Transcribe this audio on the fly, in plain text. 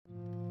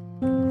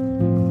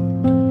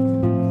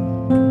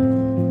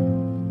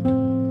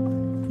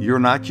You're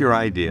not your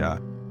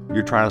idea.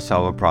 You're trying to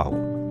solve a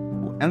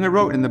problem. And I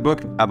wrote in the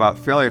book about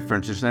failure, for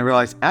instance, and I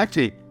realized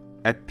actually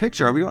at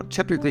Pixar, we don't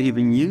typically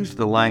even use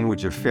the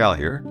language of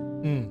failure.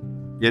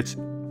 It's,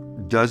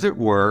 does it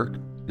work?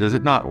 Does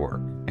it not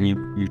work? And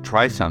you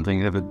try something,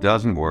 and if it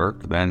doesn't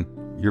work, then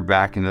you're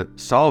back into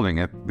solving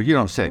it, but you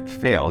don't say it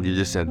failed, you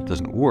just said it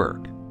doesn't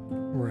work.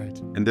 Right.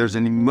 And there's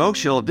an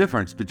emotional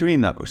difference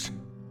between those.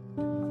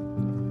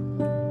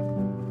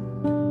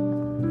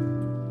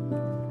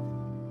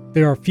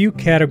 There are few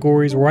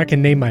categories where I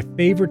can name my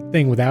favorite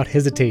thing without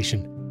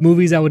hesitation.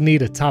 Movies, I would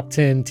need a top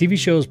 10, TV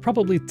shows,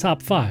 probably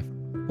top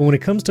 5. But when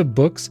it comes to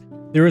books,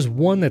 there is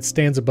one that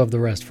stands above the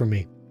rest for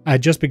me. I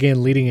just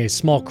began leading a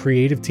small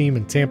creative team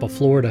in Tampa,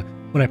 Florida,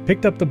 when I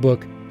picked up the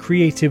book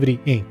Creativity,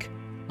 Inc.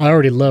 I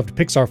already loved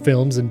Pixar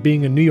films, and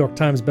being a New York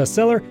Times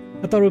bestseller,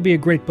 I thought it would be a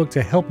great book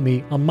to help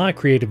me on my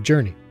creative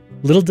journey.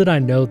 Little did I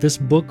know this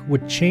book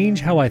would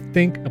change how I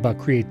think about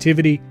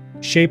creativity,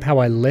 shape how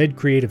I led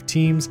creative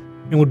teams,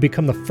 and would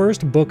become the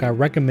first book I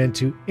recommend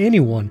to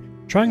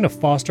anyone trying to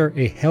foster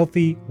a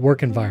healthy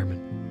work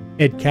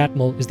environment. Ed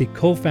Catmull is the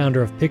co-founder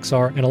of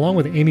Pixar, and along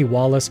with Amy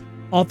Wallace,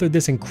 authored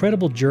this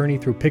incredible journey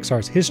through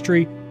Pixar's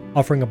history,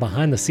 offering a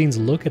behind-the-scenes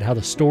look at how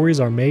the stories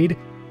are made.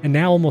 And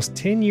now, almost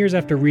 10 years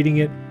after reading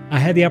it, I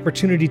had the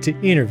opportunity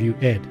to interview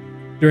Ed.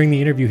 During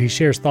the interview, he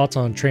shares thoughts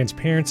on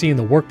transparency in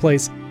the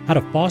workplace, how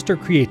to foster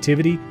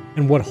creativity,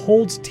 and what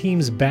holds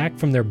teams back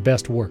from their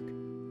best work.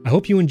 I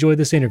hope you enjoy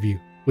this interview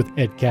with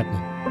Ed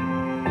Catmull.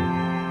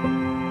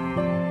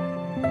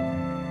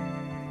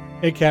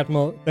 Ed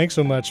Catmull, thanks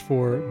so much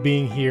for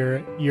being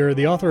here. You're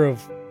the author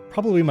of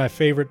probably my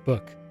favorite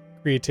book,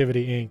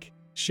 Creativity, Inc.,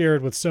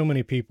 shared with so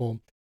many people.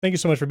 Thank you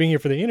so much for being here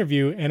for the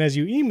interview. And as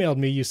you emailed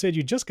me, you said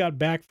you just got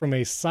back from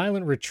a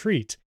silent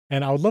retreat.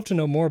 And I would love to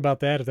know more about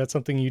that, if that's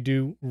something you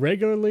do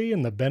regularly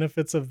and the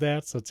benefits of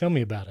that. So tell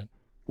me about it.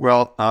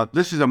 Well,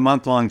 this is a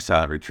month-long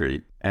silent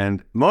retreat.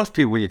 And most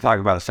people, when you talk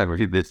about a silent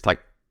retreat,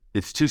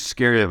 it's too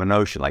scary of a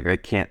notion. Like, they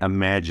can't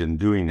imagine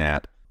doing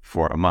that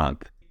for a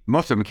month.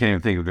 Most of them can't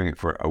even think of doing it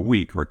for a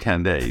week or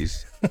 10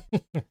 days.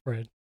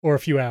 Right. Or a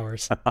few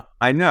hours.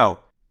 I know.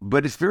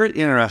 But it's very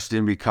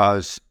interesting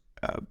because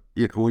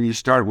when you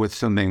start with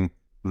something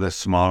this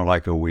small,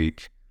 like a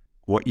week,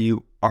 what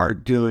you are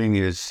doing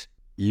is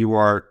you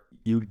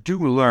do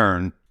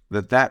learn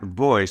that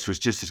voice was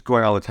just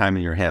going all the time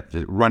in your head,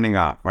 running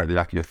off, right?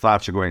 Your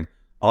thoughts are going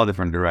all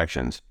different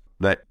directions.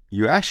 That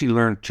you actually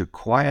learn to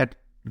quiet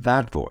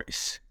that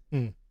voice.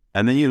 And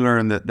then you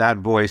learn that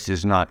voice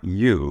is not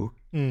you.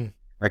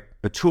 Like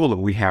the tool that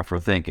we have for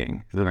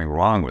thinking, there's nothing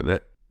wrong with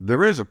it.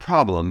 There is a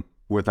problem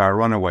with our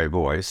runaway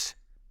voice,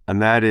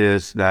 and that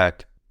is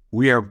that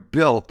we are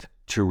built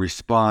to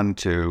respond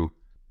to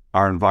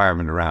our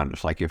environment around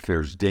us. Like if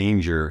there's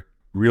danger,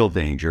 real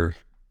danger,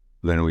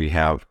 then we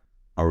have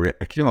a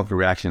chemical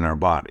reaction in our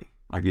body,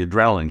 like the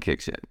adrenaline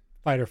kicks in.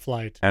 Fight or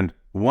flight. And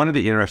one of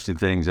the interesting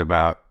things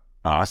about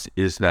us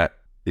is that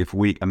if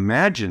we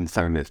imagine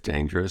something that's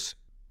dangerous,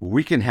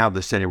 we can have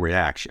the same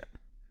reaction.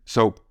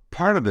 So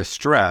part of the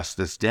stress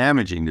that's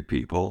damaging to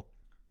people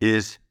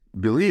is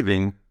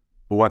believing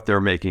what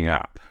they're making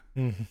up.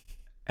 Mm-hmm.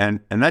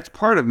 And that's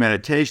part of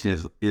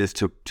meditation is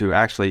to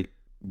actually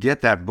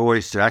get that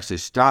voice to actually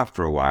stop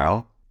for a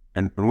while.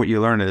 And what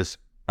you learn is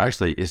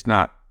actually it's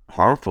not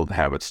harmful to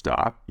have it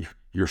stop.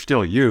 You're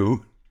still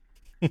you.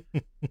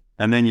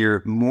 And then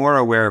you're more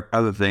aware of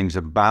other things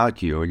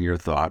about you and your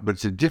thought, but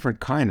it's a different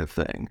kind of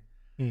thing.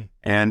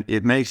 And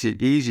it makes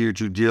it easier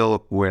to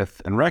deal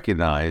with and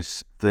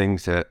recognize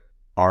things that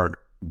are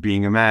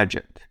being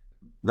imagined.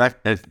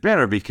 That's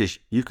better because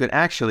you can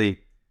actually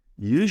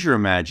use your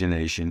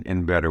imagination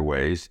in better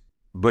ways,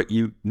 but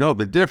you know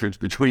the difference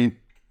between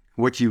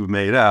what you've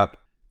made up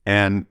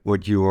and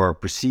what you are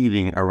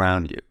perceiving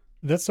around you.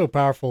 That's so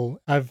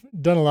powerful. I've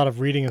done a lot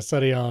of reading and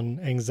study on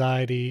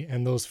anxiety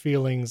and those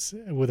feelings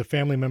with a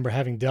family member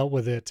having dealt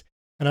with it.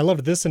 And I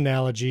loved this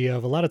analogy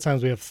of a lot of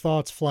times we have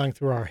thoughts flying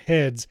through our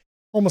heads,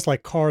 almost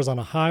like cars on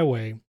a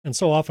highway. And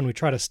so often we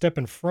try to step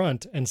in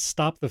front and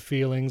stop the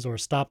feelings or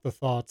stop the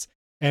thoughts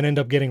and end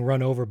up getting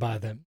run over by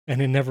them.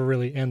 And it never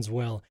really ends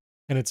well.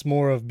 And it's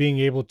more of being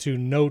able to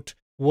note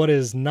what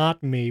is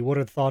not me, what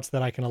are thoughts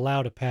that I can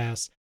allow to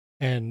pass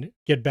and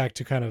get back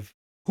to kind of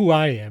who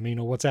I am,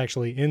 what's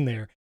actually in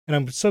there. And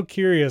I'm so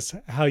curious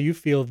how you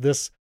feel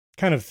this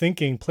kind of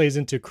thinking plays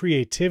into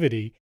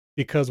creativity,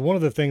 because one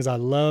of the things I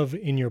love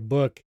in your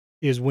book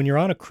is when you're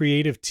on a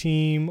creative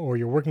team or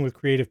you're working with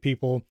creative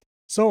people,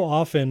 so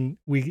often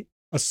we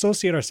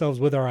associate ourselves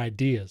with our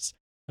ideas.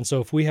 And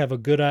so if we have a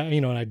good,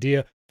 an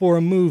idea for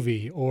a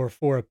movie or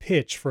for a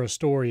pitch for a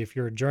story, if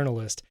you're a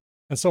journalist,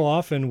 and so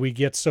often we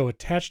get so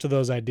attached to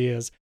those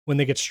ideas, when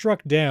they get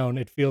struck down,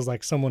 it feels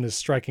like someone is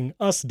striking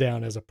us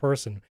down as a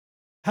person.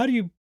 How do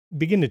you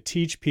begin to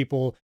teach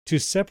people to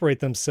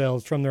separate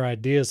themselves from their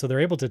ideas so they're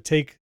able to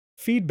take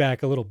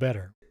feedback a little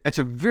better? It's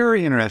a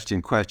very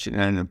interesting question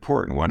and an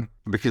important one,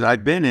 because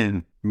I've been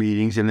in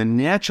meetings, and the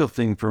natural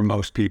thing for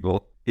most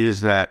people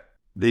is that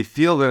they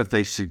feel that if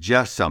they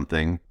suggest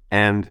something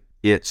and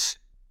it's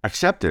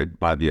accepted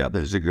by the other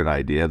is a good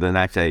idea, then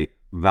that's a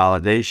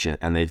validation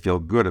and they feel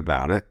good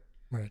about it.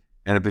 Right.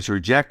 And if it's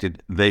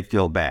rejected, they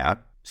feel bad.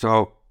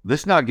 So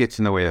this now gets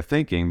in the way of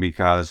thinking,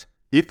 because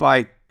if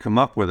I come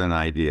up with an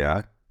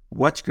idea,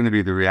 what's going to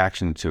be the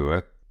reaction to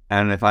it?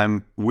 And if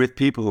I'm with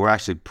people who are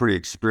actually pretty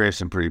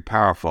experienced and pretty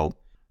powerful,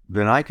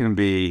 then I can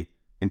be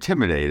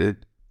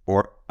intimidated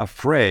or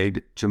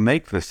afraid to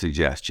make the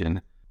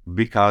suggestion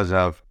because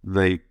of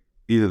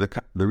either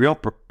the real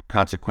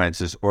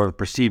consequences or the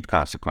perceived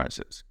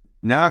consequences.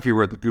 Now, if you're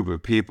with a group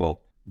of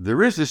people,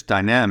 there is this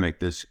dynamic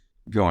that's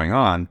going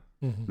on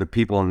that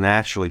people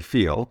naturally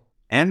feel.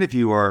 And if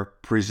you are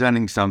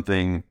presenting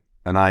something,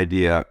 an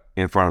idea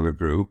in front of a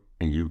group,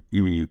 and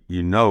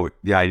you know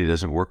the idea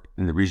doesn't work,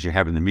 and the reason you're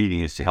having the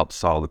meeting is to help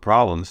solve the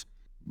problems,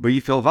 but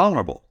you feel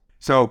vulnerable.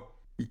 So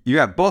you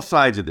have both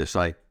sides of this.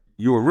 Like,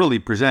 you are really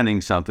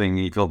presenting something,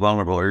 and you feel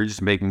vulnerable, or you're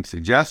just making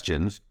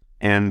suggestions,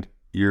 and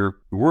you're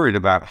worried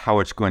about how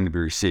it's going to be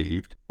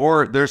received.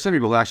 Or there are some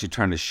people actually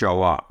trying to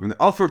show off. I mean,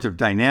 all sorts of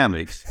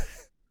dynamics,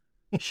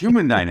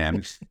 human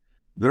dynamics,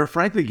 that are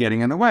frankly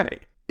getting in the way.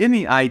 In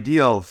the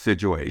ideal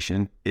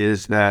situation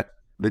is that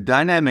the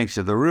dynamics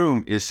of the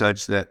room is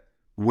such that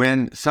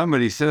when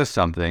somebody says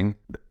something,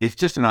 it's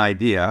just an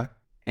idea,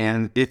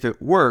 and if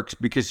it works,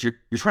 because you're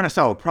trying to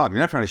solve a problem,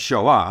 you're not trying to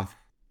show off,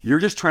 you're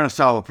just trying to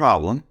solve a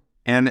problem,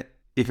 and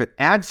if it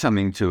adds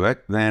something to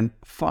it, then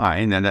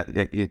fine, and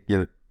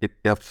it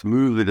helps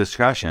move the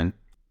discussion.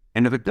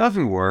 And if it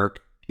doesn't work,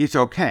 it's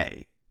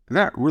okay.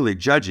 They're not really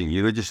judging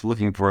you. They're just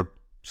looking for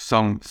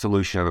some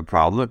solution of a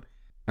problem.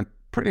 And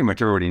pretty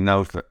much everybody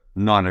knows that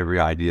not every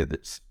idea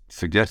that's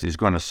suggested is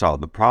going to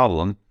solve the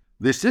problem.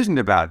 This isn't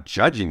about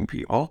judging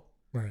people.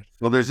 Right.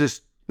 Well,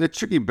 there's the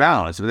tricky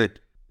balance with it.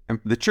 And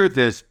the truth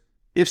is,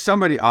 if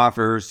somebody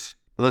offers,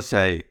 let's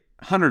say,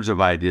 hundreds of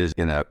ideas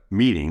in a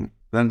meeting,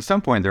 then at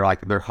some point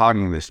they're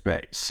hogging the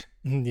space.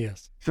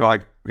 Yes. So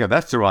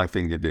that's the wrong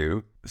thing to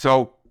do.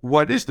 So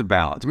what is the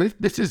balance? I mean,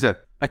 this is a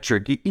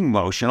tricky,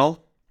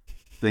 emotional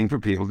thing for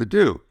people to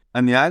do.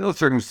 And the ideal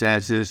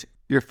circumstances,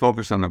 you're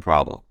focused on the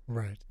problem.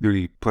 Right.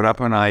 You put up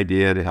an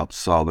idea to help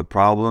solve the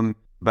problem,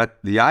 but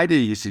the idea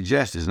you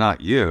suggest is not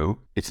you.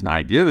 It's an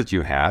idea that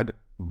you had,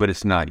 but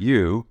it's not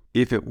you.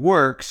 If it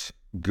works,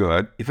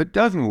 good. If it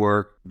doesn't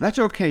work, that's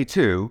okay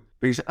too,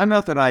 because I'm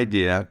not that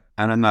idea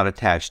and I'm not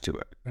attached to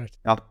it. Right.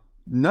 Now,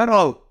 not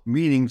all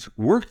meetings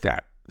work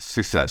that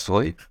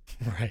successfully.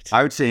 Right.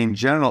 I would say in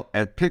general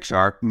at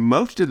Pixar,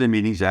 most of the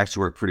meetings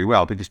actually work pretty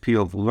well because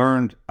people have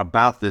learned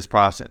about this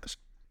process.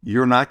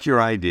 You're not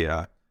your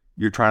idea.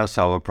 You're trying to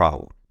solve a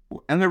problem.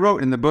 And I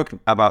wrote in the book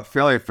about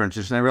failure, for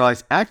instance, and I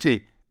realized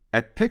actually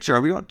at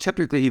Pixar, we don't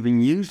typically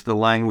even use the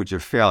language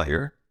of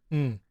failure.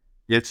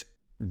 It's,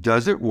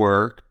 does it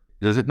work?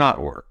 Does it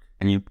not work?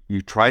 And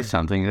you try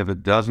something. If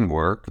it doesn't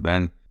work,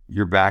 then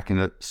you're back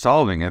into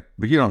solving it.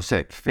 But you don't say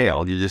it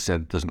failed. You just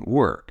said it doesn't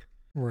work.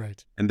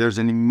 Right. And there's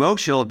an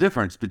emotional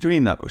difference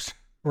between those.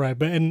 Right.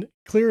 And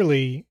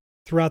clearly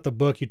throughout the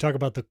book, you talk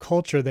about the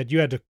culture that you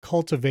had to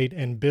cultivate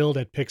and build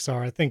at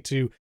Pixar, I think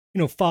to,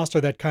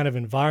 foster that kind of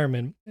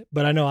environment.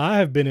 But I know I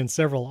have been in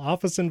several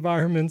office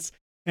environments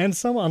and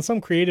on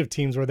some creative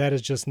teams where that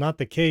is just not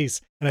the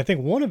case. And I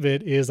think one of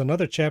it is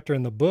another chapter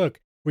in the book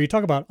where you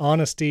talk about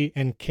honesty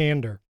and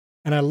candor.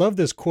 And I love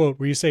this quote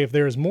where you say, if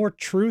there is more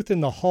truth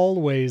in the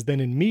hallways than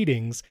in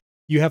meetings,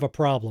 you have a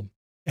problem.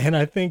 And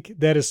I think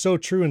that is so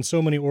true in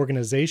so many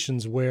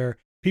organizations where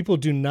people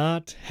do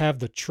not have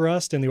the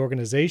trust in the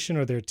organization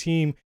or their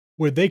team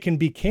where they can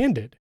be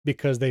candid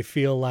because they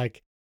feel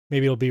like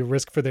maybe it'll be a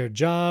risk for their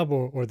job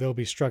or they'll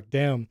be struck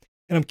down.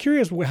 And I'm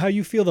curious how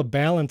you feel the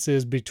balance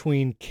is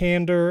between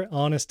candor,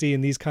 honesty,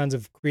 and these kinds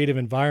of creative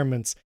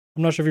environments.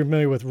 I'm not sure if you're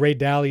familiar with Ray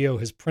Dalio,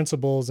 his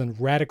principles and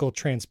radical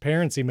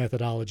transparency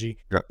methodology.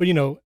 Yeah. But,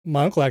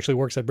 my uncle actually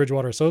works at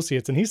Bridgewater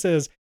Associates, and he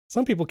says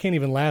some people can't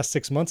even last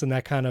 6 months in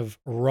that kind of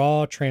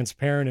raw,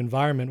 transparent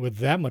environment with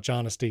that much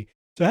honesty.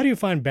 So how do you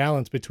find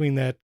balance between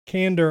that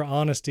candor,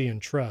 honesty,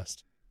 and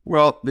trust?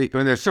 Well,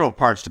 there's several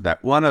parts to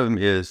that. One of them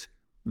is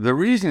the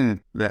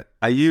reason that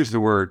I use the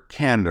word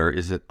candor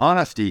is that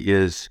honesty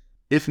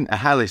isn't a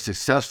highly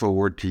successful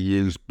word to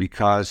use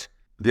because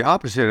the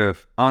opposite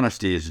of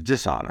honesty is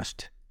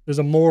dishonest. There's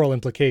a moral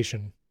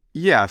implication.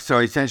 Yeah, so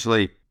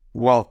essentially,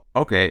 well,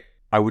 okay,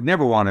 I would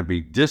never want to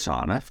be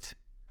dishonest,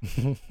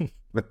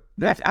 but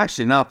that's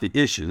actually not the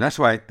issue. That's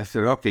why I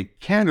said, okay,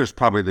 candor is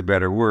probably the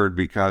better word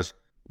because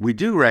we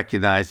do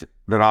recognize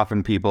that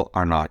often people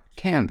are not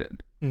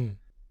candid.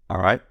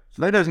 All right?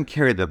 So that doesn't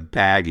carry the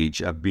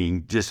baggage of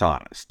being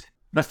dishonest.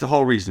 That's the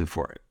whole reason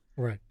for it.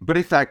 Right. But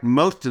in fact,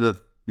 most of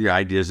the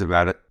ideas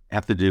about it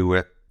have to do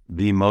with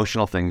the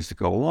emotional things that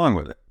go along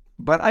with it.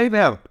 But I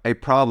have a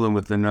problem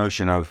with the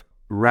notion of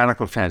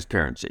radical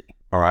transparency.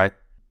 All right?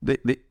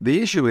 The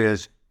issue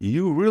is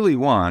you really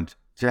want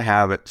to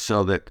have it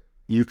so that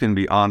you can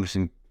be honest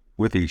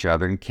with each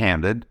other and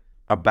candid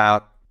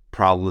about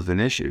problems and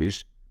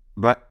issues.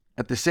 But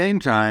at the same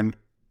time,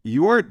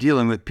 you're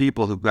dealing with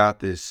people who've got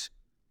these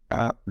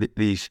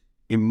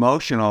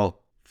emotional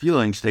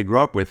feelings they grew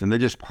up with, and they're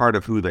just part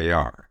of who they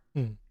are.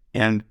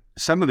 And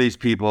some of these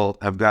people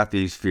have got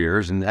these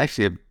fears, and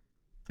actually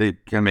they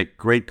can make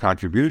great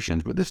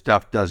contributions, but this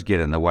stuff does get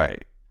in the way.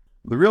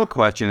 The real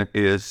question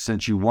is,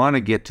 since you want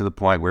to get to the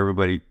point where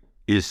everybody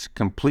is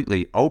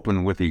completely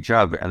open with each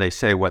other and they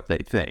say what they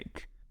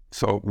think.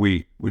 So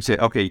we would say,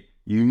 okay,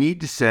 you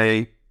need to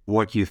say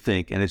what you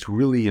think, and it's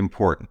really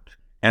important.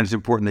 And it's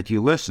important that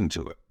you listen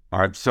to it. All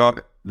right. So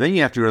then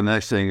you have to go to the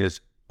next thing is,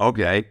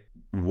 okay,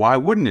 why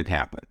wouldn't it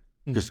happen?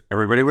 Because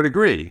everybody would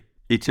agree.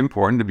 It's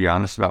important to be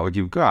honest about what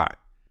you've got.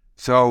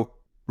 So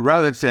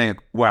rather than saying,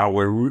 well,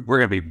 we're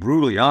going to be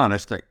brutally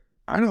honest, like,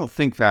 I don't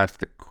think that's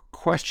the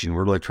question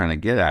we're really trying to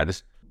get at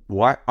is,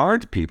 why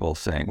aren't people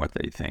saying what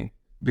they think?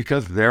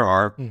 Because there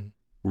are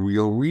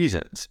real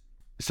reasons.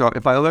 So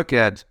if I look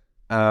at,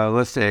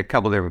 let's say, a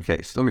couple different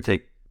cases. Let me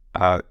take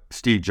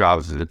Steve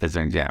Jobs as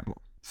an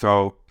example.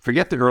 So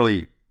forget the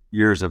early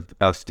years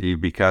of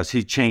Steve because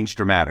he changed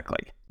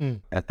dramatically.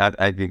 And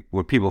I think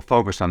when people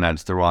focus on that,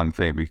 it's the wrong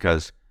thing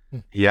because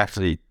he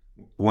actually,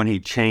 when he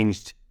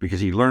changed,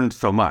 because he learned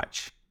so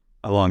much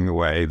along the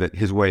way that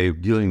his way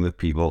of dealing with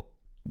people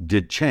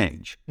did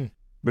change.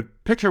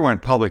 But Pixar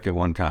went public at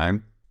one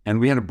time, and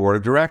we had a board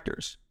of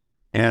directors.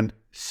 And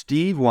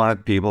Steve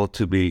wanted people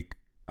to be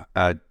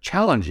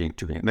challenging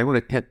to him. They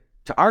wanted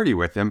to argue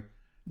with him,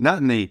 not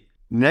in the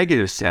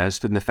negative sense,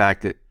 but in the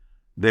fact that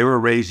they were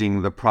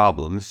raising the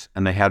problems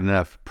and they had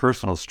enough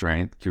personal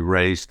strength to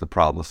raise the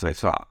problems they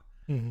saw.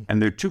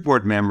 And there are two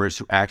board members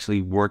who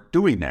actually weren't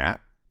doing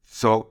that.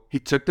 So he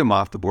took them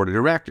off the board of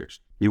directors.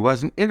 He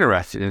wasn't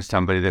interested in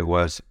somebody that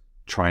was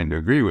trying to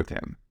agree with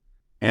him.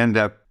 And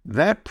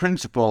that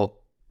principle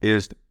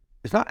is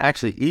not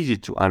actually easy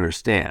to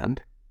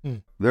understand.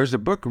 There's a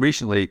book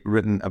recently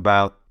written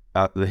about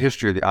the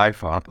history of the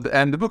iPhone,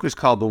 and the book was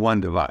called The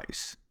One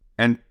Device.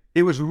 And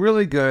it was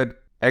really good,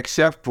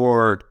 except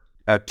for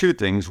two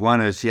things. One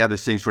is he had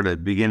this thing sort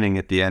of beginning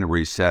at the end where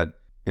he said,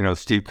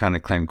 Steve kind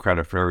of claimed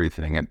credit for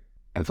everything. And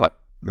I thought,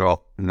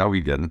 well, no,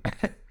 he didn't.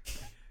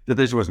 That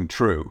this wasn't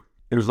true.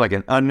 It was like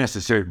an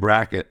unnecessary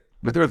bracket.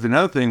 But there was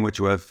another thing which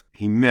was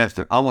he missed,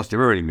 and almost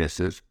everybody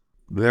misses.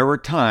 There were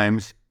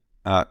times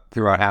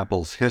throughout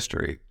Apple's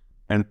history,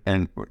 and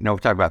we're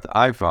talking about the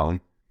iPhone,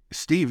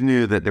 Steve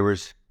knew that there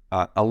was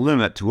a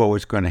limit to what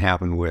was going to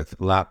happen with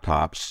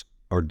laptops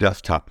or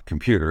desktop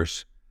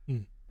computers.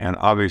 And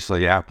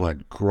obviously Apple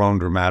had grown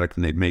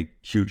dramatically and they'd make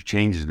huge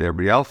changes there,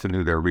 but he also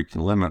knew they were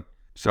reaching the limit.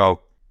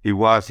 So he's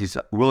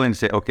willing to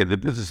say, okay, the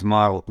business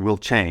model will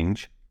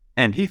change.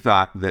 And he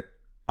thought that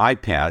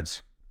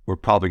iPads were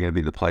probably going to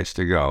be the place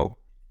to go.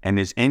 And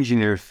his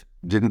engineers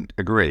didn't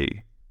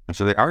agree. And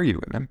so they argued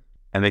with him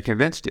and they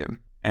convinced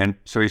him. And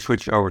so he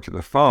switched over to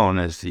the phone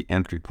as the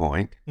entry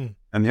point. And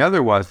the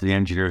other was the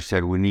engineer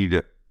said, we need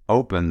to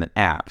open the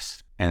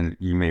apps. And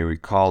you may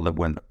recall that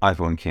when the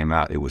iPhone came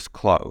out, it was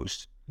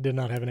closed. Did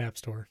not have an app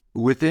store.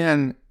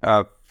 Within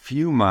a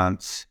few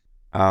months,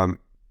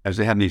 as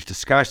they had these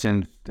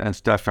discussions and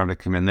stuff started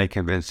to come in, they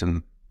convinced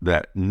him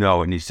that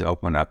no, it needs to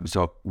open up. And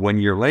so 1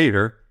 year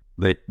later,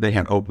 they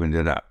had opened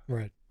it up.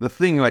 Right. The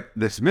thing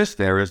that's missed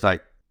there is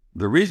like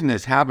the reason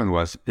this happened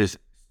is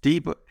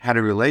Steve had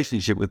a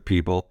relationship with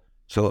people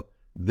so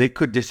they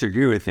could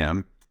disagree with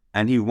him,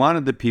 and he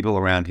wanted the people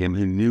around him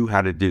who knew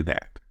how to do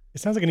that.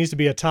 It sounds like it needs to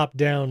be a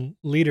top-down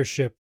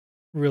leadership,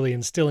 really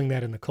instilling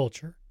that in the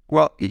culture.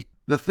 Well,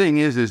 the thing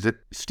is that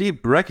Steve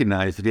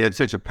recognized that he had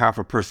such a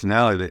powerful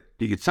personality that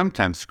he could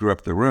sometimes screw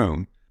up the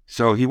room.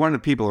 So he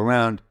wanted people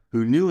around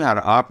who knew how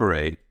to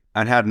operate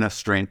and had enough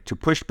strength to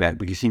push back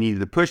because he needed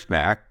to push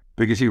back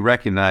because he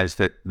recognized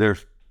that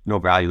there's no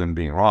value in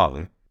being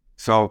wrong.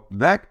 So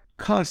that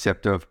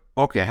concept of,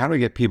 okay, how do we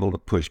get people to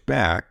push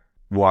back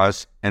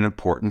was an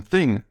important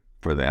thing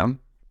for them.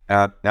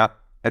 Now,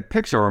 at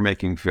Pixar, we're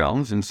making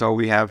films, and so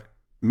we have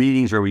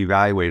meetings where we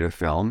evaluate a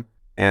film,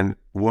 and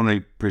when we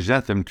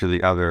present them to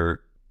the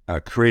other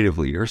creative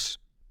leaders,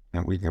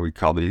 and we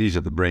call these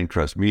are the brain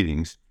trust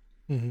meetings,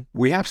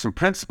 we have some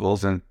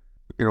principles, and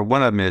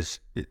one of them is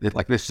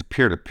like this is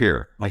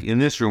peer-to-peer. Like in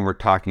this room, we're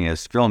talking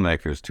as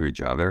filmmakers to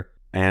each other,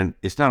 and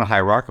it's not a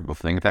hierarchical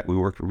thing. In fact, we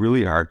worked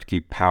really hard to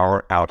keep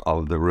power out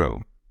of the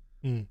room.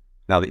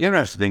 Now, the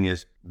interesting thing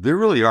is there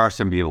really are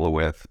some people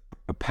with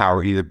a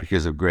power either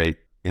because of great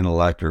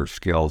intellect or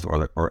skills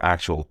or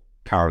actual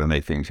power to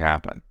make things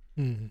happen.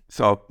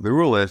 So the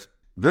rule is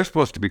they're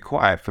supposed to be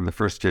quiet for the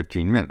first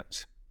 15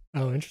 minutes.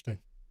 Oh, interesting.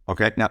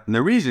 Okay. Now, and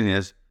the reason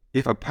is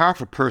if a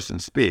powerful person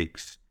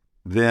speaks,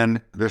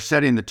 then they're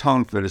setting the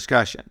tone for the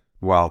discussion.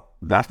 Well,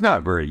 that's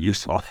not very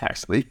useful,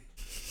 actually.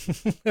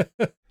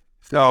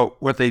 So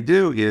what they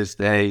do is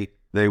they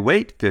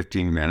wait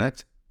 15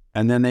 minutes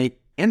and then they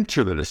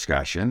enter the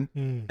discussion.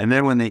 And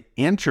then when they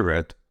enter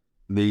it,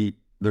 the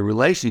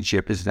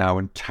relationship is now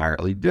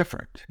entirely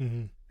different.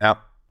 Now,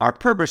 our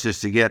purpose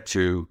is to get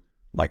to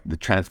like the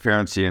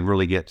transparency and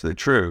really get to the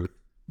truth.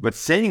 But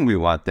saying we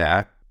want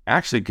that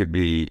actually could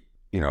be,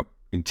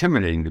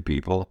 intimidating to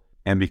people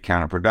and be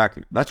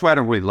counterproductive. That's why I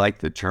don't really like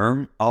the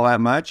term all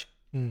that much.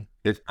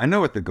 I know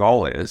what the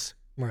goal is.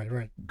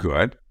 Right.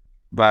 Good.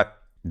 But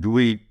do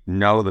we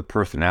know the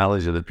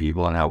personalities of the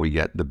people and how we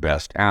get the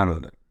best out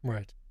of them?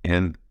 Right.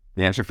 And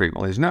the answer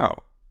frequently is no.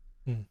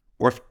 Mm.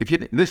 Or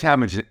this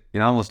happens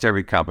in almost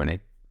every company,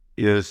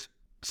 is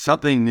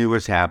something new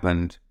has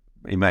happened.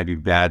 It might be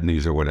bad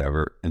news or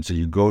whatever. And so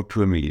you go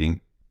to a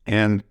meeting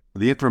and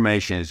the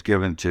information is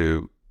given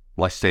to,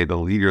 let's say, the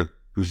leader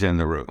who's in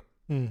the room.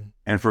 Mm.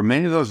 And for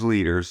many of those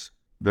leaders,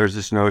 there's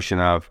this notion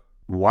of,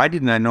 why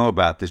didn't I know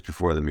about this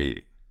before the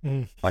meeting?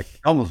 Mm. Like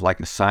almost like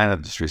a sign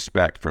of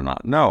disrespect for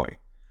not knowing.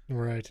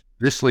 Right.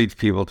 This leads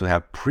people to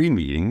have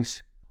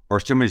pre-meetings, or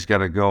somebody's got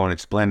to go and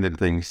explain the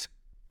things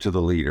to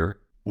the leader.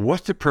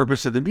 What's the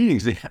purpose of the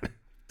meetings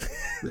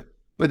then?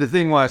 But the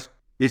thing was,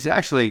 it's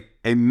actually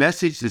a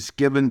message that's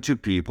given to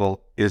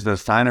people is a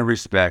sign of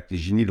respect,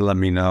 is you need to let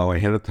me know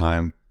ahead of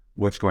time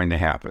what's going to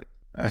happen.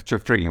 That's a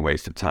freaking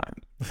waste of time.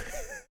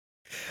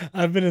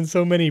 I've been in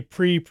so many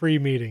pre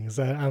meetings.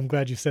 I'm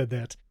glad you said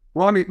that.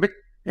 Well, I mean, but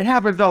it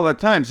happens all the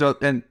time. So,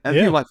 and Yeah.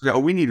 people like to say, oh,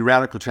 we need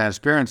radical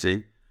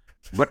transparency.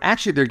 But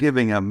actually, they're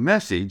giving a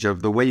message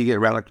of the way you get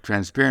radical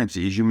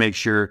transparency is you make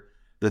sure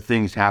that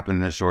things happen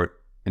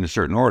in a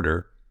certain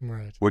order,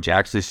 Right. which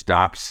actually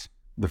stops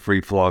the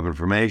free flow of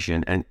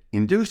information and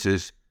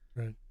induces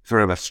Right.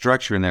 sort of a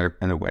structure in there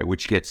in a way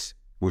which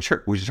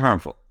is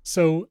harmful.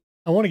 So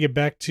I want to get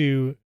back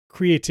to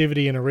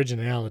creativity and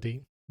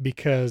originality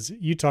because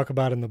you talk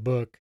about in the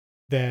book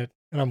that,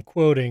 and I'm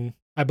quoting,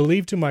 I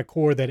believe to my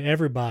core that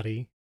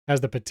everybody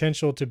has the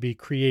potential to be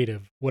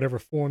creative, whatever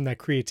form that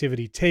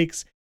creativity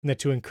takes, and that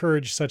to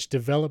encourage such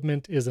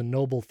development is a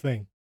noble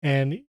thing.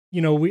 And,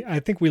 I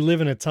think we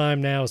live in a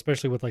time now,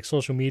 especially with like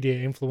social media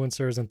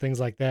influencers and things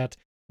like that,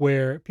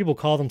 where people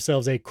call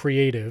themselves a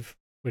creative,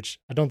 which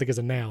I don't think is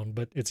a noun,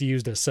 but it's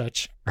used as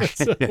such.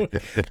 So,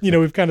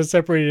 we've kind of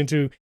separated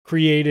into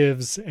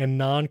creatives and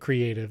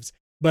non-creatives.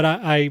 But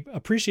I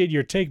appreciate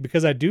your take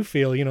because I do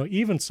feel,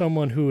 even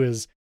someone who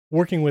is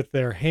working with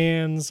their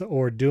hands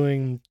or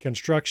doing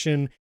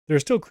construction,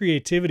 there's still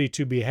creativity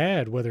to be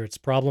had, whether it's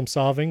problem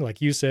solving,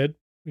 like you said,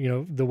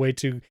 the way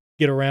to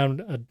get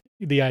around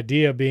the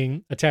idea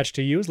being attached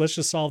to you is let's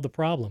just solve the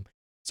problem.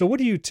 So what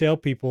do you tell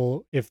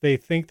people if they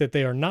think that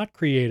they are not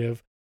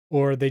creative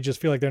or they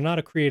just feel like they're not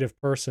a creative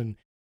person?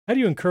 How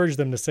do you encourage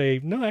them to say,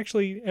 no,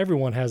 actually,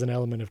 everyone has an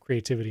element of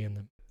creativity in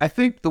them? I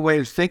think the way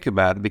to think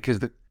about it, because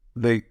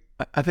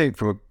I think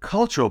from a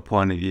cultural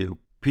point of view,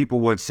 people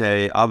would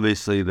say,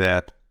 obviously,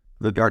 that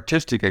the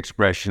artistic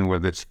expression,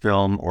 whether it's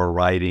film or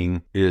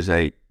writing, is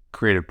a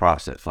creative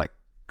process. Like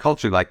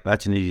culturally, like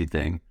that's an easy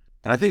thing.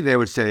 And I think they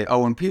would say,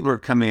 oh, when people are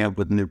coming up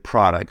with new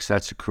products,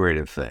 that's a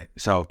creative thing.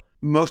 So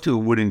most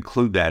people would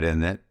include that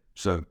in it.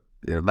 So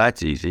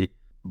that's easy.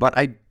 But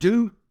I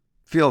do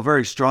feel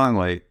very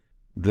strongly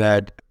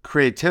that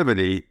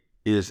creativity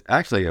is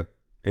actually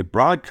a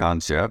broad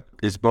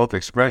concept. It's both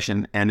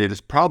expression and it is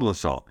problem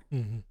solving.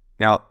 Mm-hmm.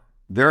 Now,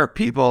 there are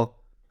people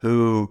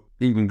who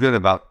are even good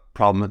about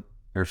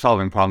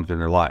solving problems in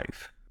their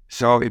life.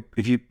 So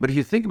if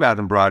you think about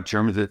it in broad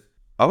terms, that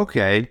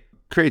okay,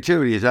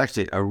 creativity is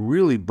actually a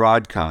really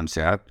broad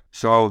concept.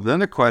 So then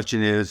the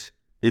question is,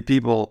 if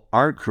people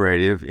aren't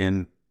creative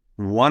in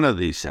one of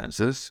these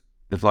senses,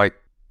 it's like,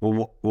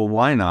 well,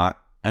 why not?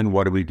 And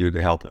what do we do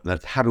to help them?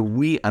 That's how do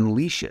we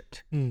unleash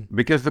it?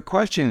 Because the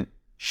question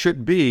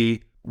should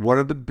be, what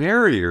are the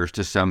barriers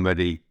to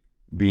somebody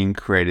being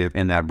creative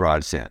in that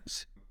broad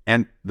sense?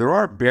 And there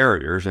are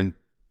barriers, and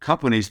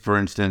companies, for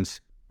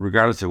instance,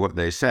 regardless of what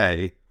they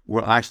say,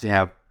 will actually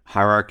have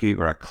hierarchy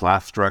or a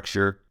class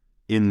structure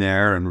in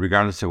there, and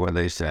regardless of what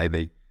they say,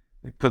 they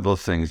put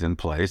those things in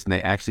place, and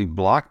they actually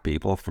block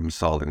people from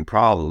solving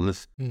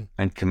problems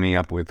and coming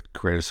up with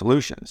creative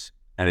solutions.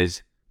 And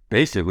it's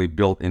basically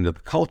built into the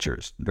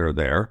cultures that are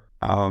there.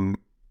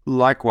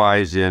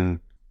 Likewise, in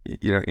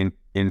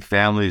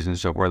families and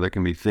so forth, there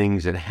can be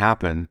things that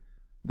happen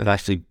that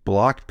actually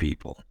block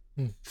people.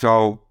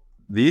 So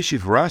the issue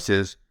for us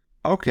is,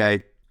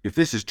 okay, if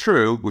this is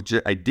true, which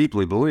I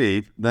deeply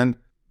believe, then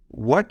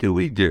what do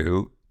we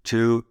do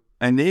to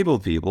enable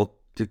people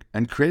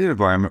and create an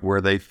environment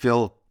where they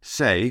feel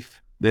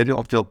safe? They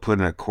don't feel put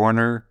in a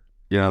corner.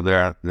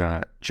 They're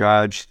not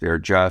judged. They're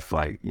just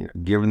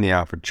given the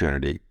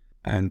opportunity,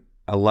 and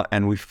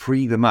we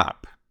free them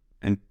up.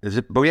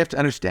 But we have to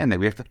understand that.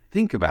 We have to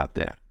think about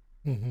that.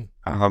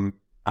 Mm-hmm.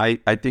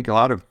 I think a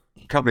lot of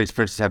companies,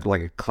 for instance, have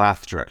like a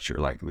class structure.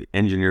 Like the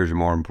engineers are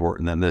more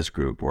important than this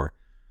group, or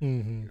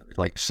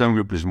like some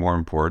group is more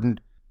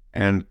important.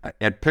 And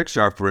at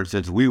Pixar, for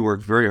instance, we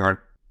worked very hard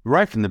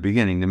right from the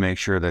beginning to make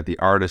sure that the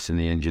artists and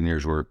the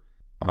engineers were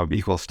of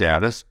equal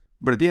status.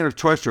 But at the end of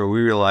Toy Story,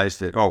 we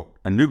realized that,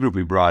 a new group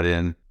we brought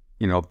in,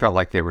 felt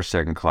like they were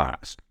second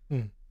class.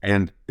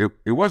 And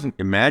it wasn't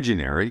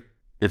imaginary.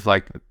 It's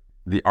like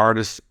the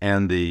artists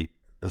and the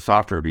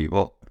software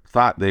people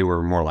thought they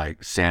were more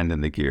like sand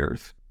in the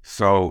gears.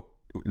 So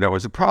that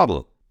was a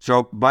problem.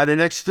 So by the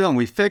next film,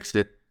 we fixed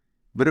it,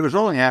 but it was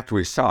only after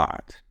we saw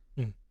it.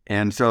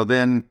 And so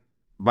then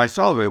by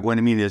solving it, what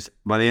I mean is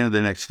by the end of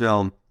the next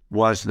film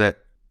was that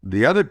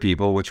the other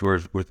people, which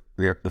were with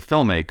the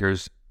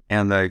filmmakers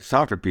and the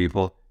software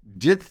people,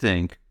 did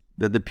think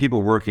that the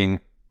people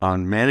working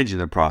on managing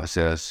the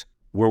process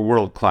were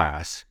world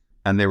class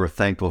and they were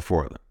thankful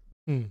for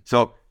them.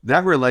 So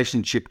that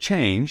relationship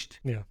changed,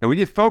 and we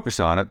did focus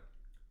on it.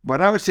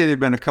 But I would say there'd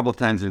been a couple of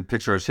times in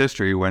Pixar's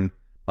history when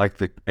like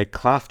a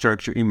class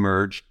structure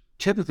emerged,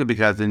 typically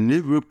because a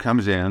new group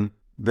comes in,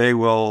 they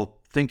will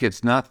think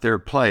it's not their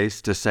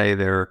place to say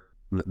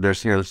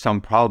there's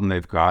some problem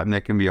they've got, and there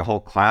can be a whole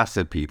class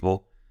of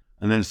people.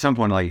 And then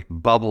someone like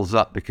bubbles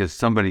up because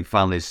somebody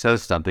finally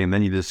says something, and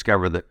then you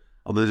discover that,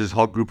 oh, there's this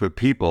whole group of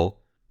people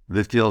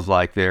that feels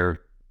like they're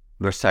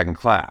second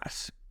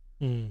class.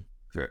 And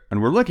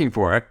we're looking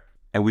for it,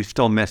 and we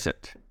still miss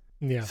it.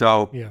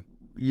 So then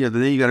you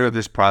got to have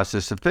this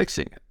process of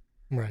fixing it.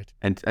 Right.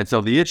 And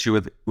so the issue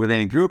with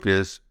any group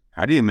is,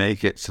 how do you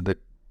make it so that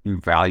you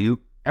value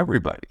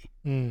everybody?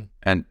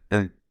 And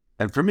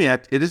for me,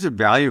 it is a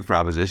value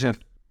proposition.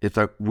 It's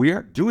like, we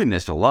aren't doing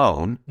this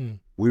alone.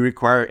 We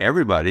require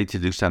everybody to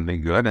do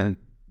something good. And,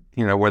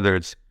 whether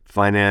it's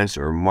finance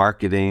or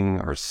marketing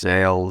or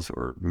sales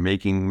or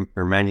making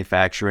or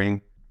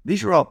manufacturing,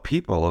 these are all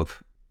people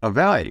of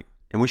value.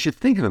 And we should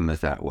think of them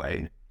as that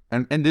way.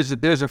 And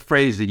there's a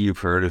phrase that you've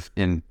heard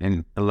in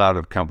a lot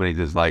of companies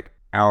is like,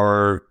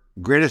 our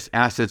greatest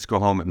assets go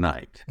home at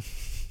night.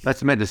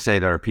 That's meant to say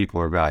that our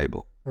people are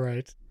valuable.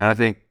 Right. And I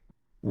think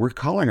we're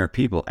calling our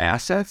people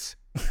assets.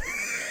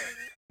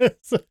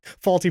 It's a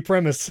faulty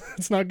premise.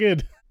 It's not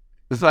good.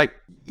 It's like,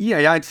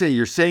 I'd say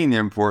you're saying they're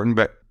important,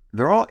 but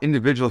they're all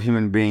individual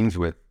human beings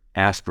with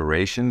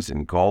aspirations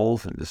and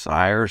goals and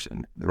desires,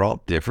 and they're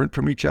all different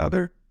from each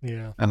other.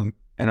 Yeah. And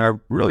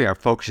our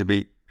focus should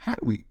be, how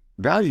do we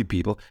value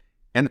people?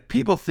 And if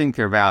people think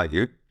they're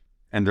valued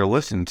and they're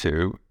listened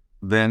to,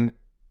 then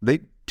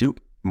they do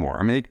more.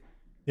 I mean,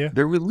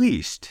 they're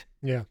released.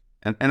 Yeah.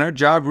 And our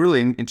job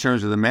really in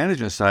terms of the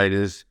management side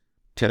is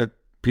to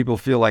people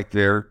feel like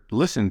they're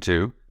listened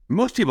to.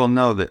 Most people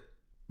know that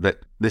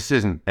this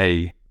isn't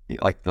you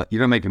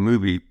don't make a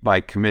movie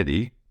by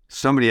committee.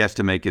 Somebody has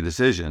to make a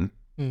decision.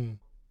 And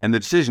the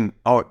decision,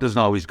 it doesn't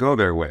always go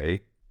their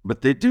way,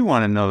 but they do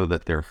want to know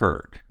that they're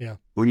heard. Yeah.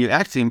 When you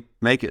actually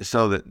make it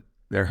so that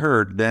they're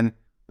heard, then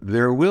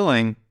they're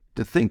willing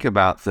to think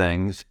about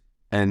things,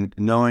 and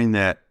knowing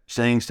that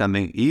saying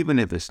something, even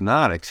if it's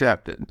not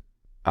accepted,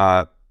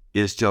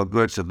 is still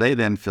good. So they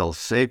then feel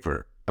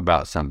safer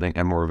about something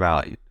and more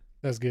valued.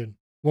 That's good.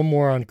 One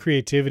more on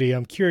creativity.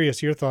 I'm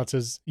curious your thoughts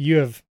as you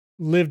have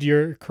lived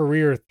your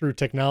career through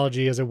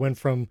technology as it went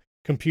from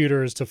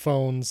computers to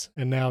phones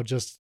and now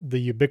just the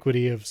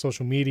ubiquity of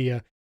social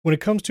media. When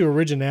it comes to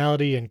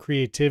originality and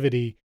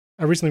creativity,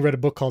 I recently read a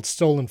book called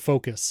Stolen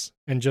Focus,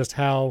 and just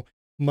how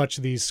much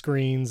these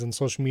screens and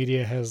social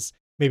media has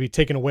maybe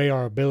taken away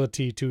our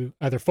ability to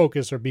either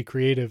focus or be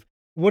creative.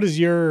 What is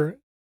your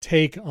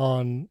take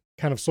on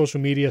kind of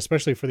social media,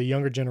 especially for the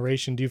younger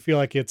generation? Do you feel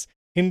like it's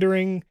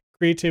hindering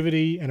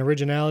creativity and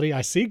originality?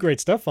 I see great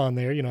stuff on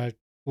there. I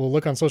will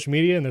look on social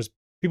media and there's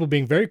people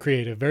being very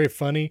creative, very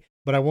funny,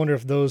 but I wonder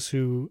if those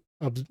who,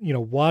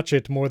 watch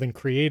it more than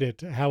create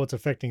it, how it's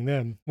affecting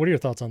them. What are your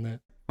thoughts on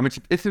that? I mean,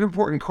 it's an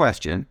important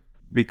question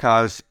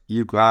because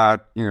you've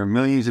got,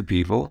 millions of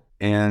people,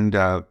 and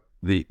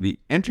the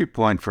entry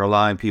point for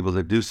allowing people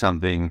to do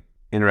something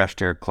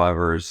interesting or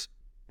clever is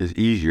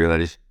easier.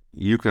 That is,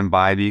 you can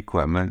buy the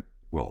equipment.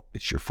 Well,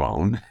 it's your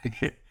phone.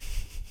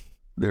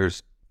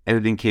 There's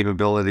editing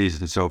capabilities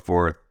and so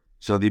forth.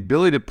 So the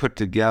ability to put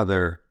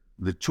together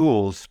the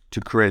tools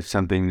to create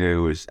something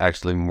new is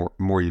actually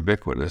more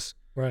ubiquitous.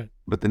 Right.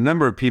 But the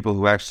number of people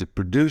who actually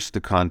produce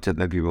the content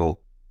that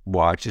people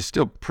watch is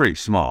still pretty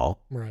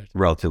small, right,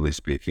 relatively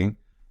speaking.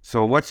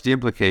 So what's the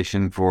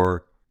implication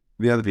for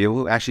the other people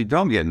who actually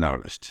don't get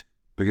noticed?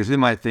 Because they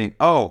might think,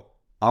 I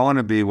want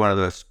to be one of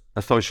those,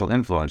 a social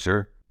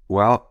influencer.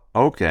 Well,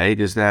 okay,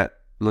 is that,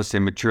 let's say,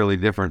 materially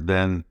different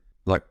than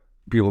like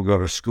people go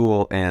to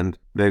school and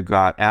they've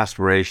got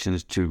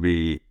aspirations to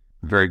be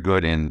very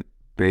good in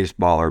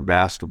baseball or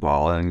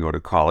basketball and go to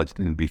college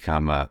and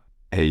become a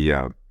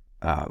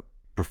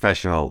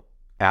professional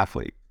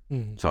athlete.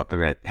 So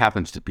that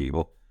happens to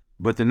people.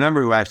 But the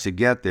number who actually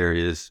get there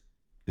is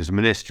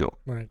minuscule.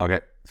 Right. Okay.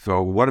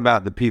 So what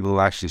about the people who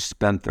actually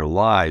spent their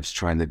lives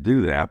trying to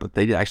do that, but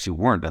they actually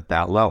weren't at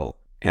that level?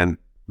 And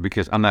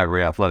because I'm not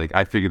very athletic,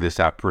 I figured this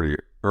out pretty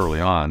early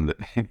on that,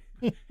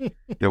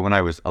 that when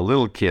I was a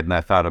little kid and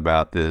I thought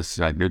about this,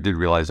 I did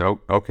realize,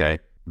 okay,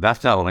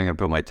 that's not what I'm going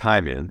to put my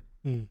time in.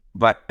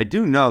 But I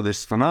do know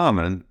this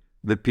phenomenon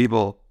that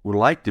people would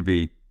like to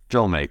be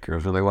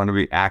filmmakers or they want to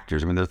be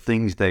actors. I mean, there are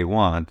things they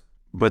want,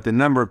 but the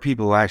number of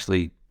people who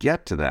actually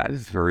get to that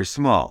is very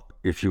small.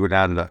 If you go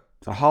down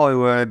to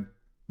Hollywood,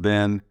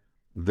 then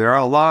there are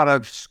a lot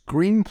of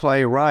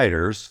screenplay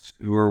writers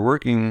who are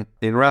working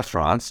in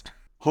restaurants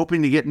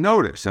hoping to get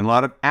noticed, and a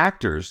lot of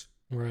actors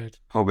right,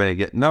 hoping to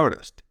get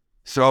noticed.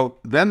 So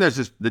then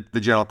there's the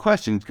general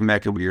question, come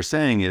back to what you're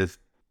saying, is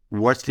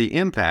what's the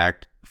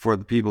impact for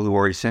the people who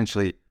are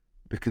essentially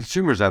the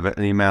consumers of it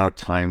and the amount of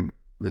time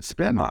that's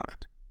spent on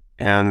it?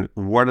 And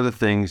what are the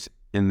things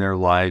in their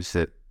lives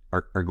that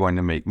are going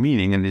to make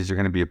meaning? And is there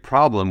going to be a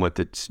problem with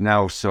it's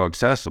now so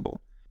accessible?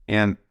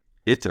 And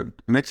it's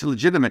a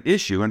legitimate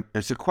issue, and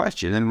it's a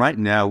question. And right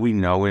now, we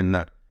know in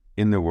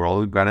the world,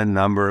 we've got a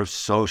number of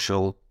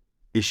social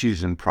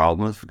issues and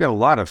problems. We've got a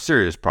lot of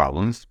serious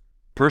problems.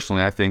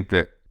 Personally, I think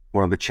that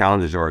one of the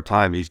challenges of our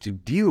time is to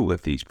deal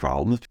with these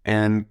problems.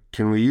 And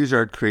can we use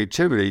our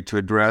creativity to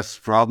address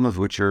problems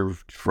which are,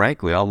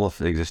 frankly,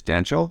 almost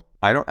existential?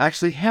 I don't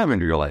actually have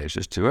any real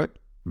answers to it,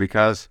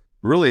 because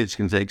really it's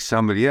going to take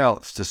somebody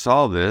else to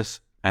solve this,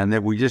 and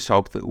that we just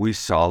hope that we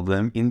solve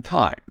them in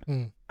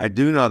time. I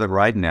do know that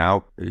right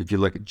now, if you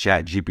look at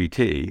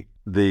ChatGPT,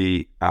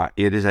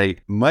 it is a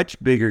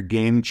much bigger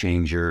game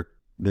changer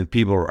than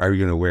people are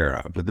even aware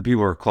of. But the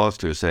people who are close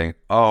to it saying,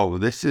 oh,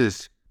 this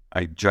is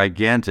a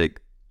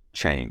gigantic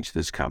change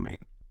that's coming.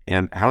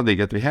 And how do they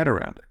get their head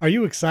around it? Are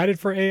you excited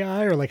for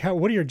AI, or like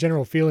what are your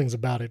general feelings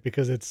about it?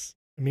 Because it's,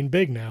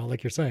 big now,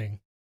 like you're saying.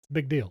 It's a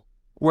big deal.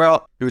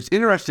 Well, it was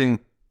interesting.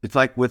 It's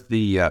like with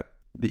the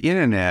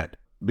internet,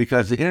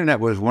 because the internet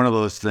was one of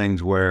those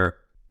things where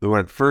when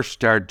it first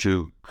started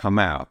to come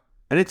out,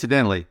 and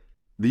incidentally,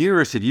 the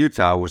University of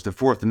Utah was the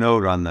fourth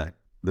node on the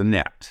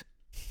net.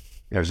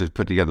 It was just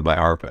put together by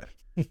ARPA.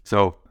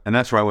 So, and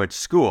that's where I went to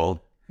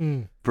school.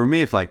 For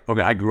me, it's like,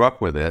 okay, I grew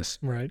up with this.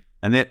 Right.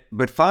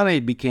 But finally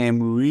it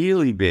became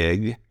really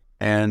big.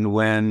 And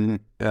when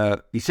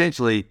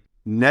essentially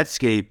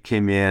Netscape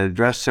came in,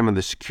 addressed some of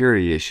the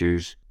security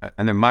issues,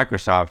 and then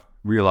Microsoft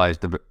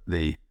realized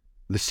the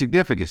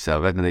significance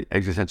of it and the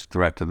existential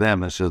threat to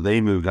them. And so they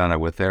moved on it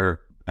with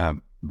their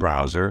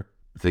browser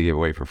they give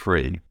away for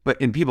free. But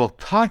in people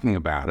talking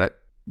about it,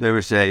 they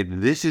would say,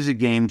 this is a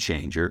game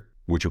changer,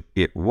 which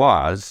it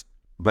was,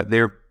 but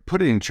they're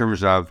put it in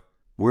terms of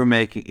we're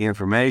making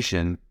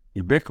information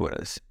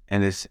ubiquitous,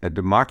 and it's a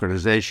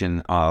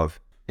democratization of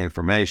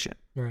information.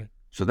 Right.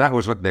 So that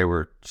was what they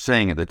were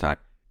saying at the time.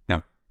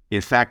 Now,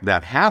 in fact,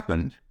 that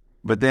happened,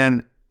 but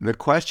then the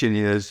question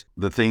is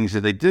the things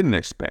that they didn't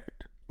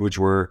expect, which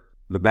were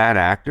the bad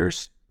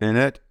actors in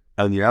it,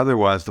 and the other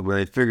was that when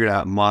they figured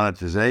out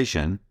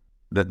monetization,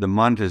 that the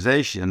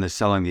monetization, the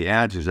selling the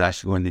ads, was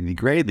actually going to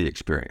degrade the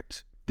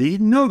experience. They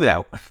didn't know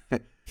that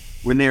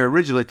when they were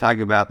originally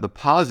talking about the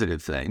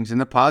positive things,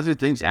 and the positive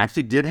things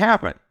actually did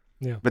happen.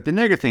 Yeah. But the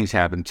negative things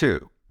happen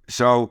too.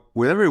 So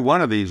with every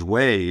one of these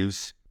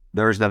waves,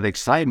 there's that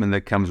excitement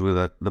that comes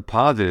with the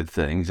positive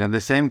things. And at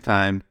the same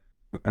time,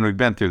 and we've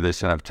been through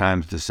this enough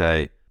times to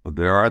say, well,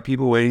 there are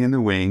people waiting in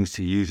the wings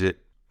to use it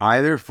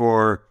either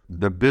for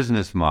the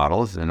business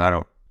models, and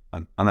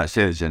I'm not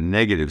saying it's a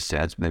negative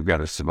sense, they've got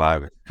to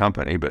survive as a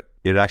company, but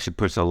it actually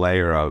puts a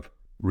layer of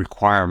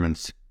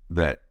requirements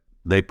that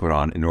they put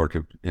on in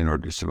order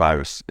to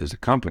survive as a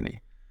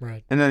company.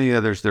 Right. And then the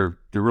others, there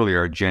really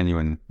are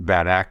genuine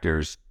bad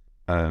actors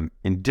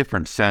in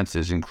different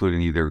senses,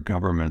 including either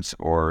governments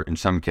or in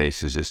some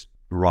cases just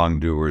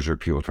wrongdoers or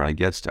people trying to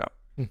get stuff.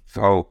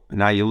 So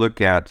now you look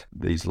at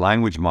these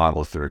language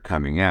models that are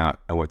coming out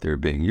and what they're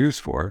being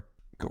used for.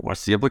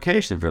 What's the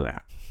implication for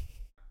that?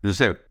 As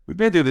I say, we've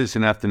been through this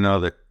enough to know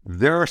that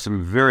there are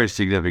some very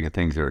significant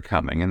things that are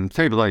coming, and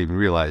some people don't even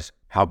realize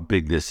how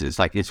big this is.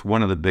 Like, it's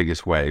one of the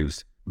biggest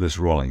waves that's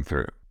rolling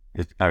through.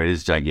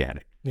 It's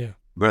gigantic. Yeah.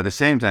 But at the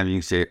same time, you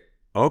can say,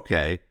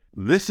 okay,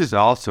 this is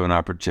also an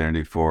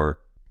opportunity for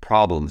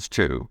problems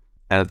too.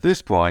 And at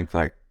this point,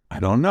 like, I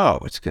don't know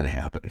what's going to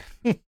happen.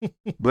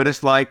 But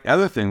it's like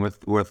other thing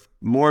with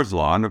Moore's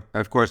law. And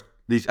of course,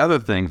 these other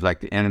things like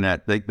the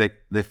internet,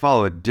 they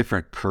follow a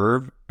different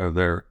curve of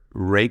their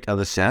rate of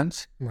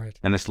ascent. Right.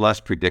 And it's less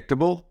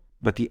predictable.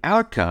 But the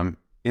outcome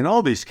in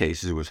all these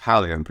cases was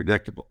highly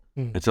unpredictable.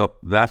 And so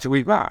that's what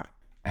we've got.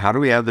 How do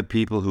we have the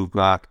people who've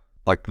got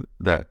like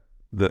the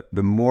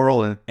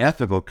moral and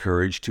ethical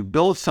courage to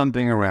build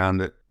something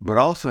around it, but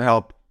also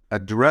help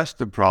address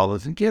the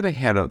problems and get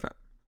ahead of them?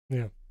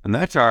 Yeah. And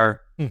that's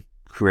our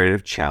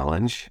creative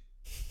challenge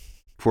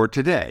for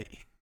today.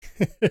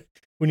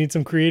 We need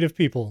some creative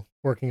people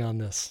working on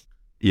this.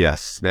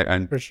 Yes,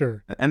 for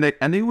sure. And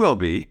they will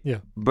be. Yeah.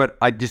 But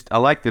I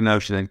like the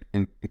notion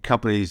that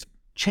companies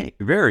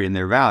vary in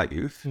their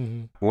values.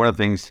 Mm-hmm. One of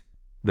the things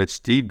that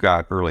Steve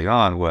got early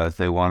on was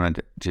they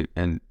wanted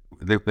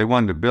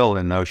to build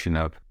a notion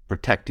of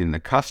protecting the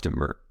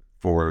customer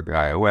for the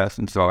iOS,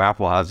 and so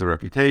Apple has a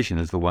reputation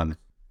as the one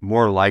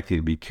more likely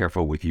to be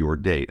careful with your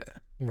data.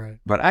 Right.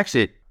 But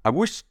actually, I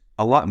wish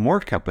a lot more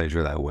companies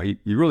are that way.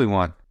 You really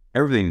want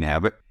everything to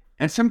have it,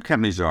 and some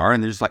companies are,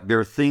 and there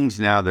are things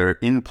now that are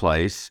in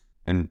place,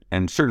 and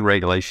certain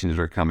regulations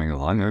are coming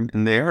along,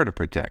 and they are to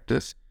protect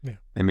us. Yeah.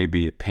 They may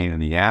be a pain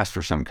in the ass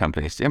for some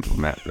companies to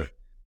implement, but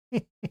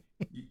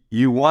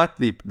you want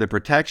the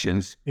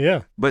protections.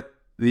 Yeah. But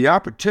the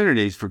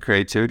opportunities for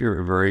creativity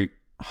are very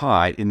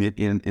high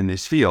in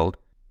this field.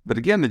 But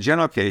again, the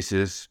general case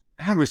is,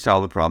 how do we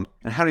solve the problem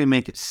and how do we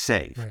make it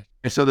safe? Right.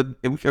 And so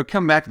we'll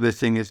come back to this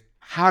thing is,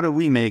 how do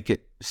we make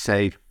it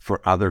safe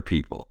for other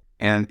people?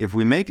 And if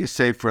we make it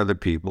safe for other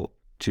people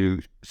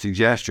to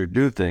suggest or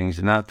do things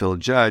and not feel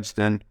judged,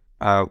 then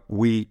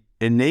we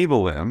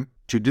enable them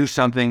to do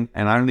something,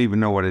 and I don't even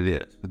know what it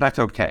is. But that's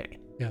okay.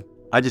 Yeah.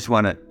 I just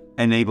want to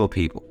enable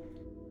people.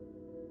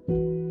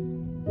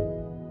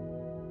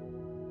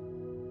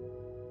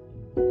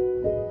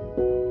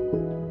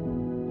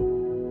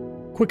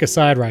 quick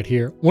aside right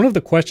here. One of the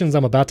questions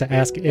I'm about to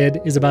ask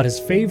Ed is about his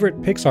favorite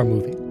Pixar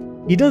movie.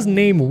 He does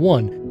name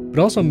one,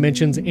 but also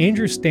mentions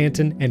Andrew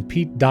Stanton and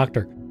Pete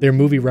Docter, their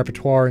movie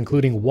repertoire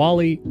including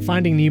WALL-E,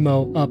 Finding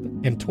Nemo, Up,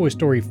 and Toy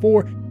Story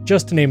 4,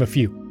 just to name a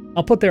few.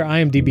 I'll put their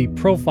IMDb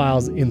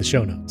profiles in the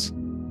show notes.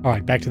 All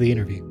right, back to the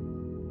interview.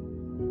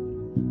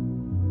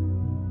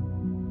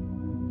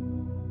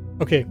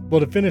 Okay, well,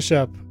 to finish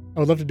up,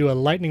 I would love to do a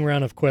lightning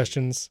round of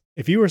questions.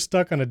 If you were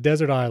stuck on a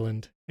desert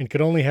island and could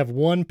only have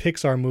one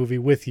Pixar movie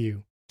with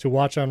you to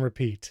watch on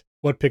repeat,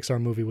 what Pixar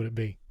movie would it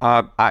be?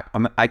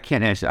 I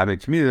can't answer. I mean,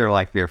 to me, there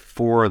are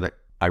four that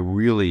I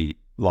really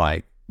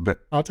like, but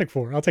I'll take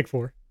four.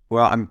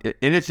 Well,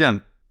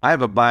 I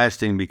have a bias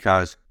thing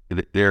because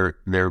they're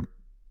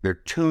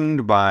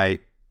tuned by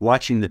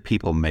watching the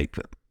people make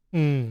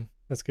them.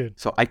 That's good.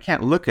 So I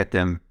can't look at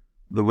them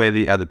the way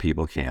the other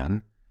people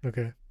can.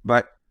 Okay.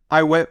 But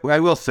I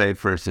will say,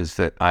 for instance,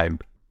 that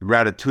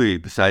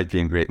Ratatouille, besides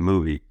being a great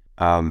movie,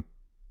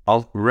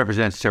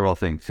 represents several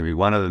things to me.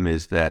 One of them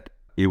is that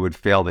it would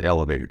fail the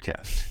elevator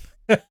test.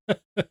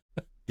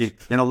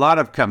 In a lot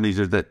of companies,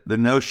 the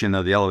notion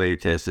of the elevator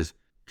test is,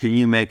 can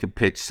you make a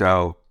pitch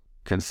so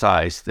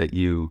concise that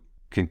you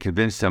can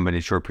convince somebody in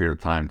a short period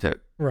of time to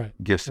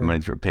give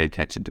somebody to pay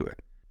attention to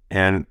it?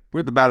 And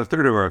with about a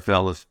third of our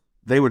fellows,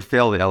 they would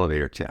fail the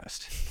elevator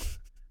test.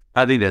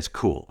 I think that's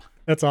cool.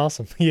 That's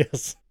awesome.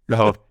 Yes.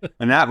 So,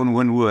 and that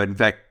one would. In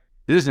fact,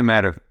 it doesn't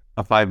matter if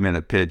a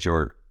 5-minute pitch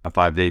or a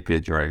 5-day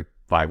pitch or a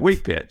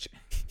 5-week pitch.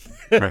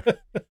 Right?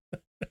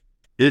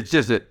 It's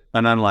just an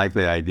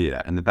unlikely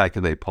idea, and the fact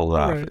that they pull it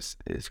off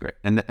is great.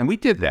 And we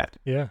did that.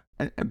 Yeah.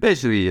 And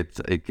basically,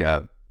 it's like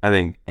I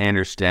think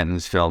Andrew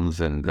Stanton's films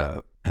and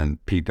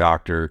Pete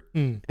Docter.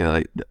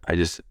 The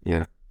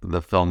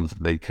films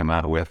they come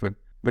out with.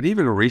 But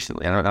even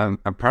recently, and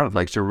I'm proud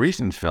of so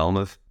recent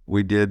film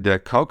we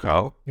did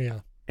Coco. Yeah.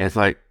 And it's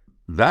like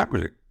that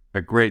was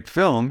a great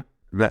film.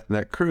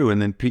 That crew,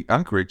 and then Pete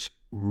Unkrich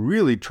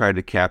really tried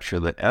to capture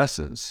the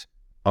essence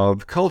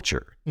of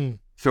culture.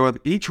 So with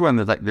each one,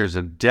 there's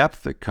a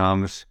depth that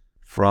comes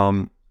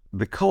from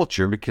the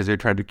culture because they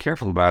tried to be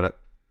careful about it,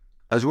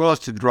 as well as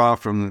to draw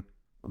from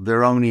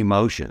their own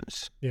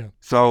emotions. Yeah.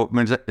 So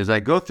as I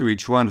go through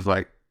each one, it's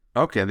like,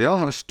 okay, they all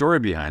have a story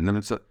behind them.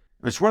 It's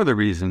one of the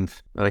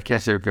reasons that I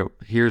can't say, okay,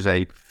 here's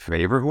a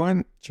favorite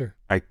one. Sure.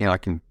 I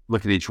can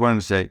look at each one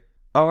and say,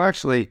 oh,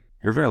 actually,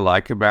 here's what I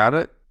like about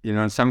it.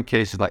 In some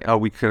cases,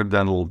 we could have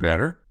done a little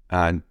better.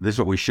 This is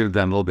what we should have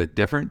done a little bit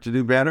different to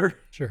do better.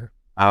 Sure.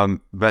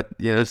 But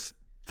it's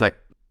like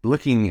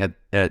looking at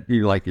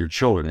you like your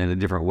children in a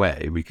different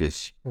way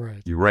because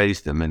you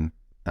raised them. And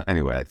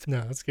anyway,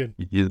 no, that's good.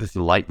 This is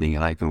lightning,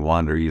 and I can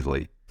wander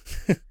easily.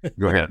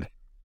 Go ahead.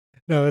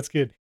 No, that's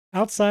good.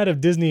 Outside of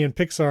Disney and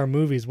Pixar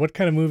movies, what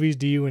kind of movies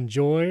do you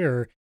enjoy,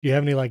 or do you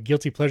have any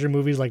guilty pleasure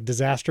movies, like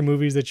disaster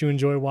movies that you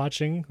enjoy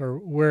watching, or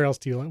what else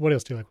do you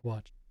like to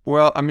watch?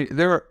 Well, I mean,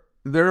 there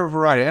are a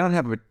variety. I don't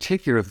have a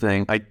particular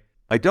thing.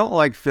 I don't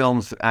like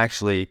films that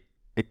actually,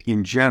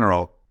 in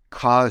general,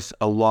 cause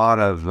a lot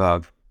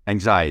of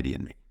anxiety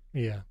in me.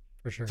 Yeah,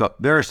 for sure. So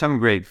there are some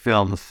great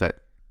films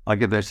that I'll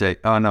get there and say,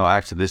 oh no,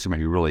 actually this made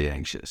me really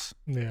anxious.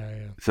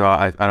 Yeah. So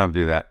I don't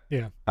do that.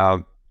 Yeah.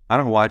 I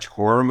don't watch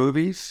horror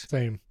movies.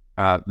 Same.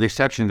 The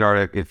exceptions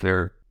are if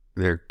they're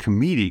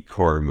comedic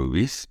horror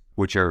movies,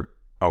 which are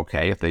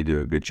okay if they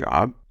do a good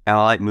job. And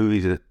I like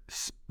movies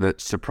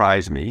that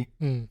surprise me.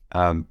 I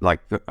don't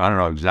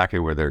know exactly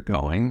where they're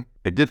going.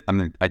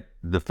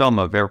 The film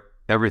of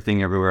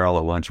Everything Everywhere All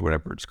at Once,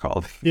 whatever it's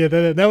called. Yeah,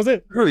 that was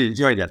it. Really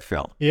enjoyed that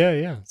film.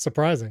 Yeah,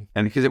 surprising.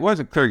 And because it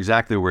wasn't clear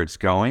exactly where it's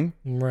going.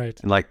 Right.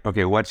 And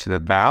okay, what's it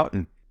about?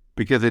 And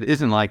because it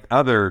isn't like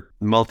other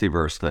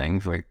multiverse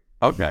things,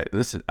 okay,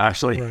 this is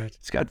actually,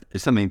 it's got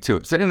something to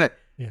it. So it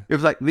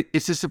was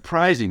it's a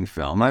surprising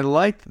film. I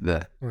liked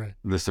the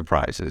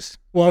surprises.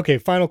 Well, okay,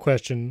 final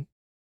question.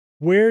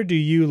 Where do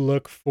you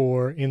look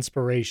for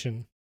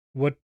inspiration?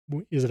 What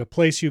is it? A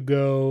place you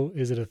go?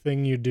 Is it a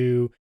thing you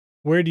do?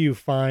 Where do you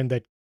find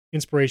that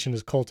inspiration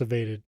is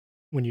cultivated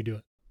when you do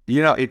it?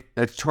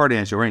 It's a hard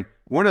answer. I mean,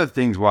 one of the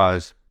things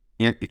was,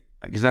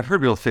 because I've heard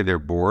people say they're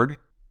bored.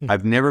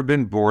 I've never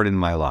been bored in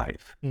my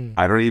life.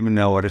 I don't even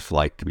know what it's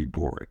like to be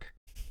bored.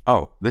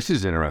 Oh, this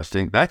is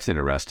interesting. That's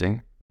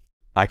interesting.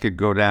 I could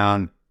go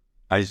down.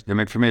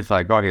 For me, it's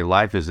okay,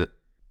 life is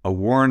a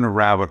warren of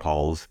rabbit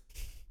holes,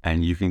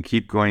 and you can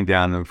keep going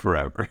down them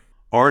forever.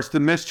 Or it's the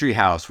mystery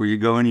house where you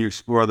go and you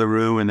explore the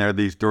room, and there are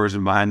these doors,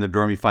 and behind the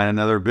door you find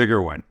another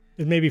bigger one.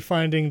 It may be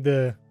finding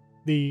the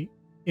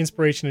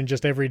inspiration in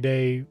just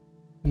everyday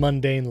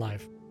mundane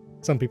life.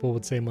 Some people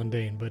would say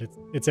mundane, but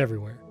it's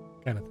everywhere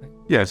kind of thing.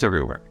 Yeah, it's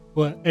everywhere.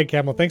 Well, Ed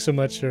Catmull, thanks so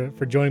much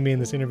for joining me in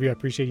this interview. I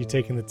appreciate you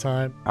taking the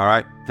time. All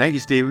right. Thank you,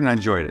 Stephen. I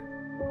enjoyed it.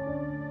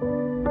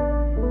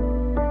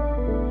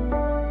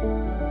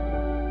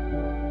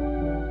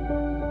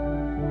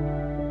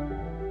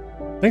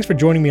 Thanks for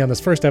joining me on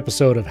this first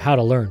episode of How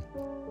to Learn.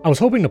 I was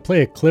hoping to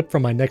play a clip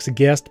from my next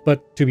guest,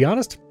 but to be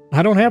honest,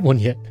 I don't have one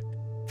yet.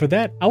 For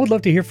that, I would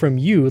love to hear from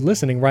you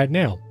listening right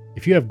now.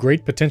 If you have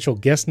great potential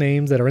guest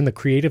names that are in the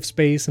creative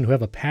space and who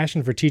have a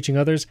passion for teaching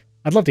others,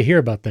 I'd love to hear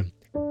about them.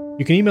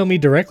 You can email me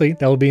directly.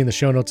 That will be in the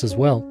show notes as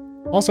well.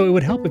 Also, it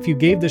would help if you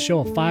gave this show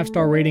a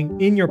 5-star rating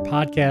in your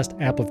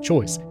podcast app of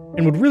choice,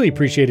 and would really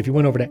appreciate if you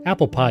went over to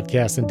Apple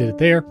Podcasts and did it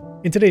there.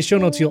 In today's show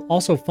notes, you'll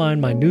also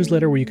find my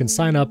newsletter where you can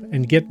sign up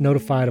and get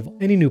notified of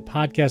any new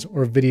podcasts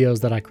or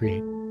videos that I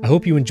create. I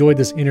hope you enjoyed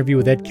this interview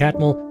with Ed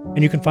Catmull,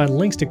 and you can find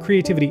links to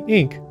Creativity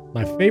Inc.,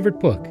 my favorite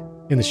book,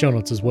 in the show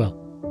notes as well.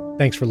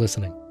 Thanks for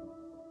listening.